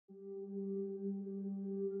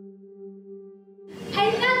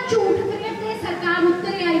सरकार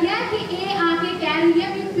उत्तर आई है कि ये आके कह रही है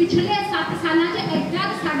कि पिछले 7 सालों च एडा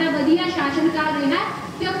साडा वधिया शासनकाल रहा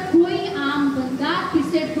कि कोई आम बंदा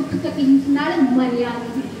किसी दुख तकलीफ नाल मरिया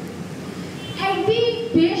नहीं। एडी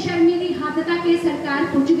बेशर्मी की हद तक ये सरकार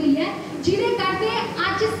पहुंच गई है जिहदे करके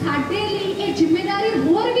अज साडे लई ये जिम्मेदारी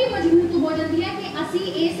होर भी मजबूत हो जाती है कि असी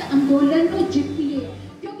इस अंदोलन को जित्तीए।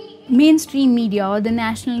 Mainstream media or the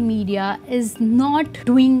national media is not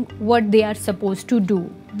doing what they are supposed to do.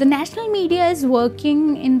 The national media is working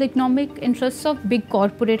in the economic interests of big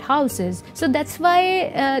corporate houses. So that's why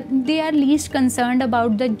they are least concerned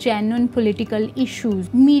about the genuine political issues.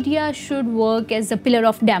 Media should work as a pillar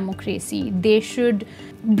of democracy. They should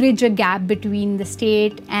bridge a gap between the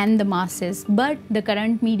state and the masses. But the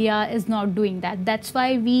current media is not doing that. That's why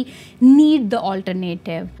we need the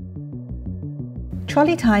alternative.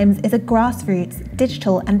 Trolley Times is a grassroots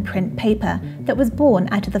digital and print paper that was born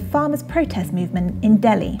out of the farmers' protest movement in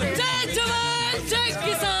Delhi.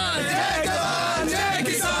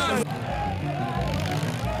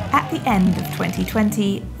 At the end of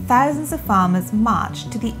 2020, thousands of farmers marched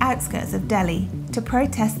to the outskirts of Delhi to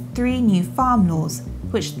protest 3 new farm laws,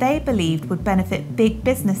 which they believed would benefit big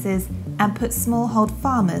businesses and put smallhold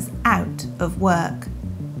farmers out of work.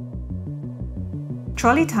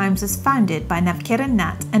 Trolley Times was founded by Navkiran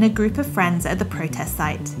Natt and a group of friends at the protest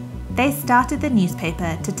site. They started the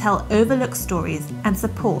newspaper to tell overlooked stories and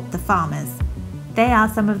support the farmers. They are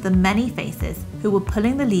some of the many faces who were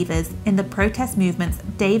pulling the levers in the protest movement's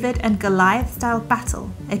David and Goliath-style battle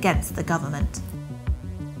against the government.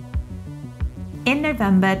 In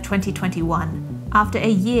November 2021, after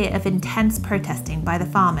a year of intense protesting by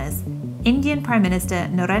the farmers, Indian Prime Minister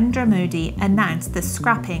Narendra Modi announced the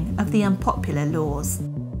scrapping of the unpopular laws.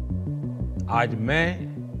 आज मैं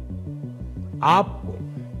आपको,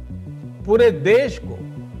 पूरे देश को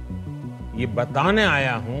ये बताने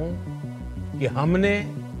आया हूं कि हमने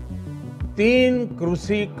 3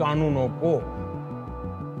 कृषि कानूनों को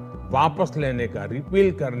वापस लेने का,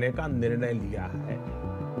 रिपील करने का निर्णय लिया है।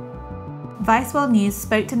 Vice World News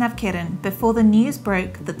spoke to Navkiran before the news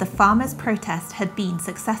broke that the farmers' protest had been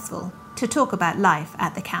successful, to talk about life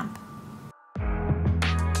at the camp.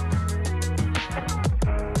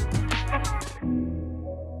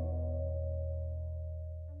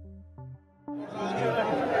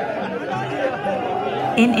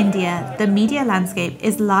 In India, the media landscape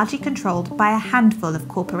is largely controlled by a handful of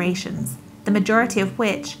corporations, the majority of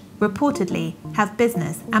which, reportedly, have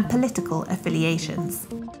business and political affiliations.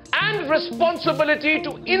 And responsibility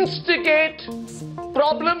to instigate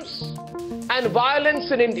problems and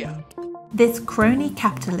violence in India. This crony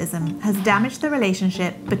capitalism has damaged the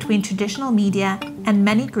relationship between traditional media and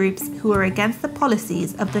many groups who are against the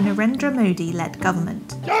policies of the Narendra Modi-led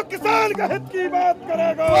government.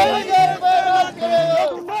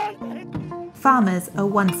 Farmers are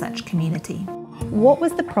one such community. What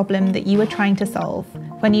was the problem that you were trying to solve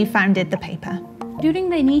when you founded the paper? During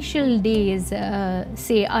the initial days,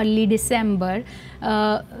 say early December,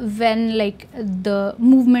 when the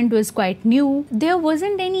movement was quite new, there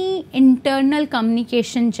wasn't any internal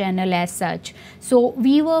communication channel as such. So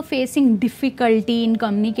we were facing difficulty in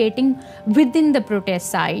communicating within the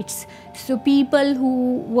protest sites. So people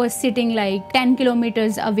who were sitting 10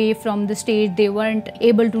 kilometers away from the stage, they weren't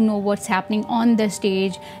able to know what's happening on the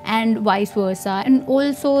stage, and vice versa. And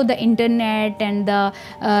also the internet and the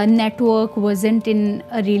network wasn't in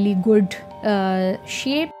a really good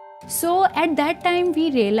shape. So at that time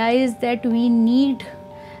we realized that we need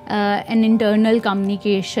an internal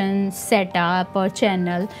communication setup or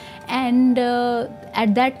channel, and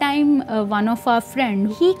at that time one of our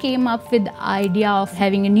friends, he came up with the idea of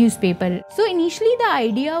having a newspaper. So initially the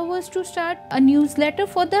idea was to start a newsletter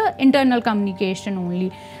for the internal communication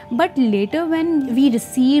only, but later when we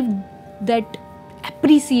received that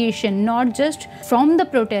appreciation, not just from the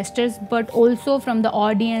protesters but also from the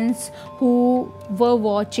audience who were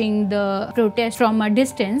watching the protest from a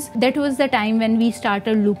distance, that was the time when we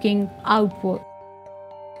started looking outward.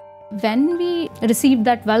 When we received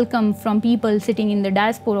that welcome from people sitting in the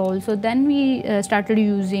diaspora also, then we started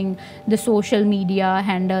using the social media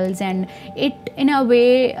handles, and it in a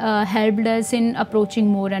way helped us in approaching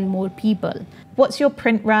more and more people. What's your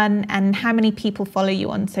print run and how many people follow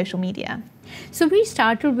you on social media? So we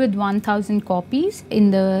started with 1,000 copies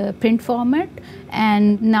in the print format,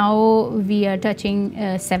 and now we are touching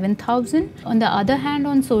 7,000. On the other hand,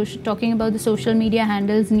 talking about the social media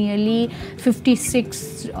handles, nearly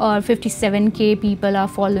 56 or 57K people are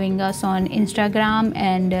following us on Instagram,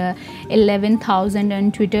 and 11,000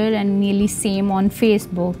 on Twitter, and nearly same on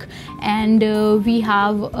Facebook. And we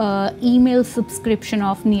have email subscription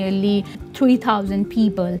of nearly 3,000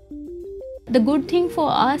 people. The good thing for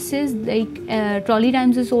us is like Trolley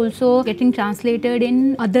Times is also getting translated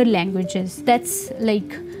in other languages. That's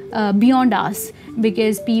like beyond us,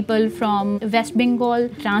 because people from West Bengal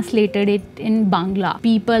translated it in Bangla.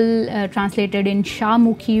 People translated in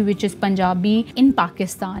Shahmukhi, which is Punjabi, in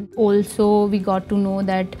Pakistan. Also, we got to know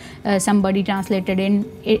that somebody translated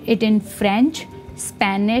it in French,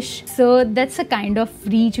 Spanish. So that's a kind of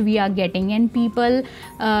reach we are getting, and people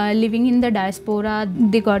living in the diaspora,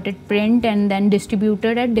 they got it print and then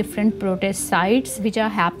distributed at different protest sites which are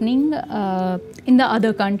happening in the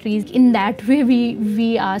other countries. In that way,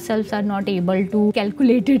 we ourselves are not able to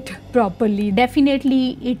calculate it properly.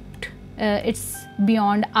 Definitely it's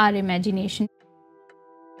beyond our imagination.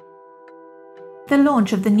 The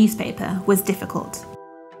launch of the newspaper was difficult.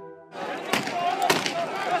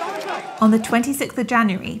 On the 26th of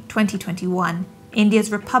January 2021,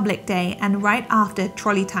 India's Republic Day, and right after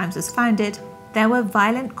Trolley Times was founded, there were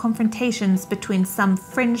violent confrontations between some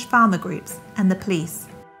fringe farmer groups and the police.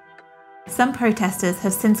 Some protesters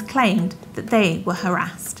have since claimed that they were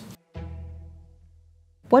harassed.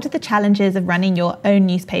 What are the challenges of running your own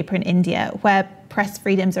newspaper in India, where press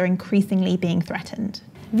freedoms are increasingly being threatened?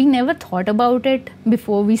 We never thought about it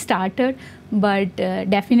before we started, but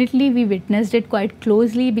definitely we witnessed it quite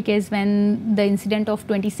closely, because when the incident of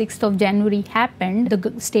 26th of January happened,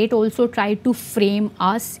 the state also tried to frame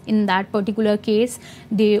us in that particular case.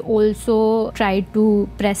 They also tried to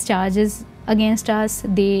press charges against us.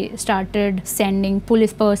 They started sending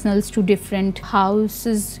police personnel to different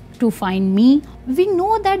houses to find me. We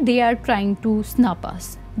know that they are trying to snub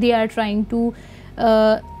us. They are trying to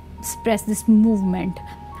suppress this movement.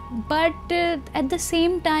 But at the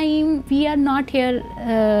same time, we are not here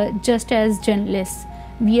just as journalists.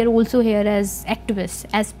 We are also here as activists,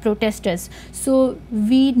 as protesters. So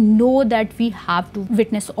we know that we have to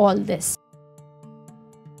witness all this.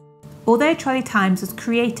 Although Trolley Times was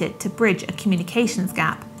created to bridge a communications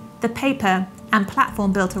gap, the paper and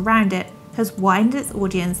platform built around it has widened its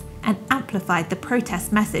audience and amplified the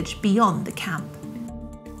protest message beyond the camp.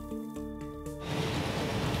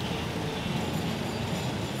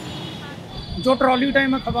 जो trolley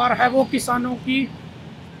time अखबार है वो किसानों की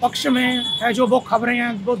पक्ष में है, जो वो खबरें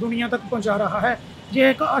हैं वो दुनिया तक पहुंचा रहा है। ये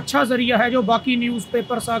एक अच्छा ज़रिया है। जो बाकी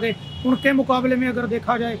न्यूज़पेपर्स आ गए उनके मुकाबले में अगर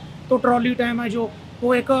देखा जाए तो ट्रॉली टाइम है जो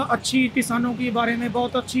वो एक अच्छी किसानों के बारे में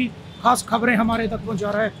बहुत अच्छी खास खबरें हमारे तक पहुंचा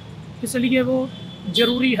रहा है। इसलिए वो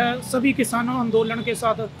ज़रूरी है सभी किसानों आंदोलन के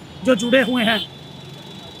साथ जो जुड़े हुए हैं।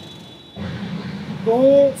 तो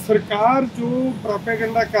सरकार जो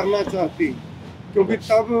प्रोपेगेंडा करना चाहती, क्योंकि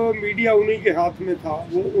तब मीडिया उन्हीं के हाथ में था,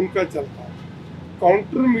 वो उनका चलता।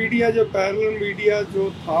 काउंटर मीडिया जो पैरेलल मीडिया जो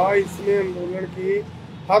था, इसने आंदोलन की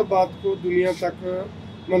हर बात को दुनिया तक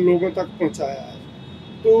लोगों तक पहुंचाया है।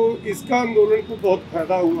 तो इसका आंदोलन को बहुत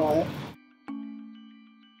फायदा हुआ है।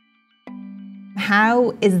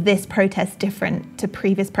 How is this protest different to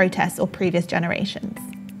previous protests or previous generations?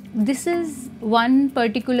 This is one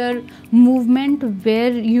particular movement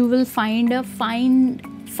where you will find a fine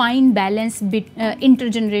balance,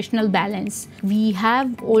 intergenerational balance. We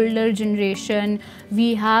have older generation,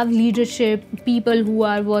 we have leadership, people who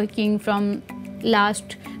are working from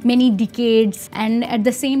last many decades, and at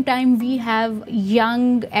the same time we have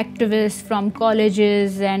young activists from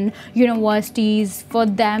colleges and universities. For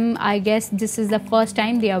them, I guess this is the first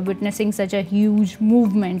time they are witnessing such a huge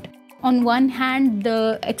movement. On one hand,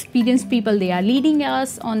 the experienced people, they are leading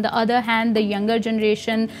us. On the other hand, the younger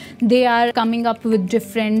generation, they are coming up with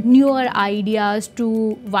different newer ideas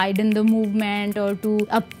to widen the movement or to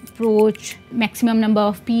approach maximum number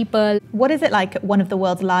of people. What is it like at one of the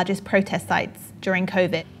world's largest protest sites during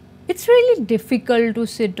COVID? It's really difficult to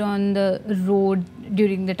sit on the road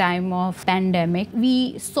during the time of pandemic.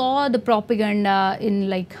 We saw the propaganda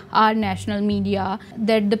in our national media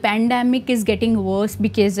that the pandemic is getting worse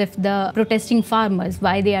because of the protesting farmers,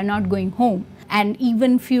 why they are not going home. And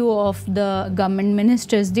even few of the government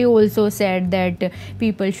ministers, they also said that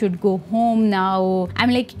people should go home now.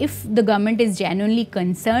 I'm like, if the government is genuinely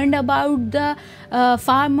concerned about the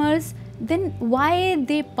farmers, then why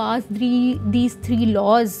they passed these three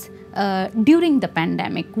laws during the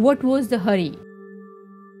pandemic? What was the hurry?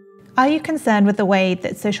 Are you concerned with the way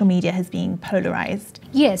that social media has been polarized?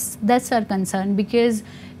 Yes, that's our concern, because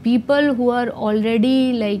people who are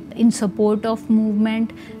already in support of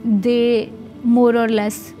movement, they more or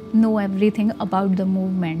less know everything about the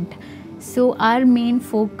movement. So our main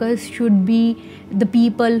focus should be the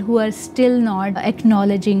people who are still not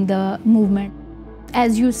acknowledging the movement.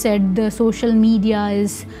 As you said, the social media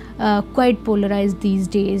is quite polarized these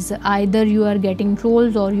days. Either you are getting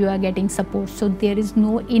trolls or you are getting support. So there is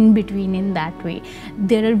no in between in that way.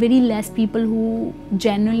 There are very less people who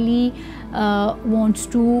genuinely wants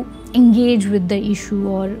to engage with the issue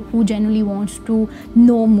or who genuinely wants to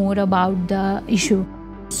know more about the issue.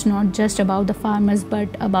 It's not just about the farmers but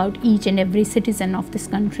about each and every citizen of this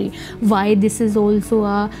country. Why this is also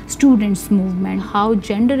a students' movement, how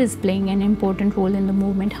gender is playing an important role in the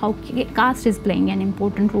movement, how caste is playing an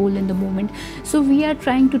important role in the movement. So we are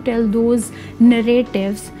trying to tell those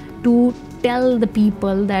narratives to tell the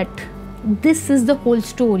people that this is the whole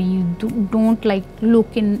story. You don't like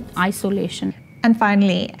look in isolation. And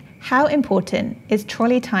finally, how important is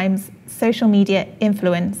Trolley Times' social media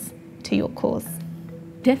influence to your cause?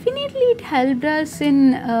 Definitely it helped us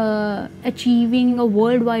in achieving a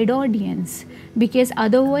worldwide audience, because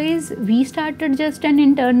otherwise we started just an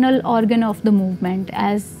internal organ of the movement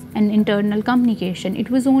as an internal communication.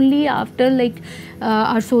 It was only after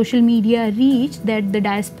our social media reached that the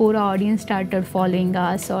diaspora audience started following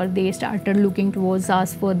us, or they started looking towards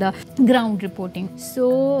us for the ground reporting.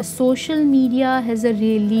 So social media has a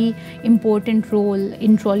really important role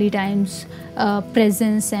in Trolley Times'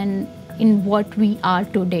 presence and in what we are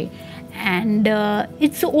today. And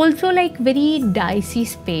it's also like very dicey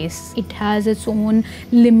space. It has its own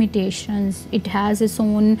limitations, it has its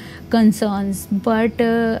own concerns, but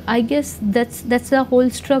I guess that's the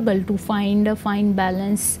whole struggle, to find a fine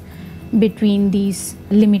balance between these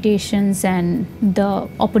limitations and the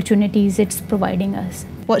opportunities it's providing us.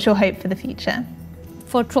 What's your hope for the future?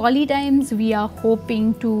 For Trolley Times, we are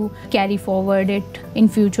hoping to carry forward it in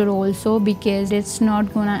future also, because it's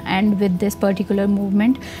not gonna end with this particular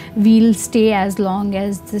movement. We'll stay as long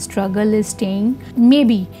as the struggle is staying.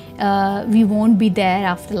 Maybe we won't be there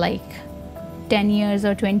after 10 years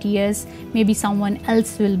or 20 years. Maybe someone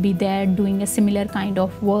else will be there doing a similar kind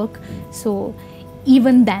of work. So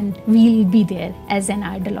even then, we'll be there as an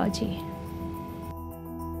ideology.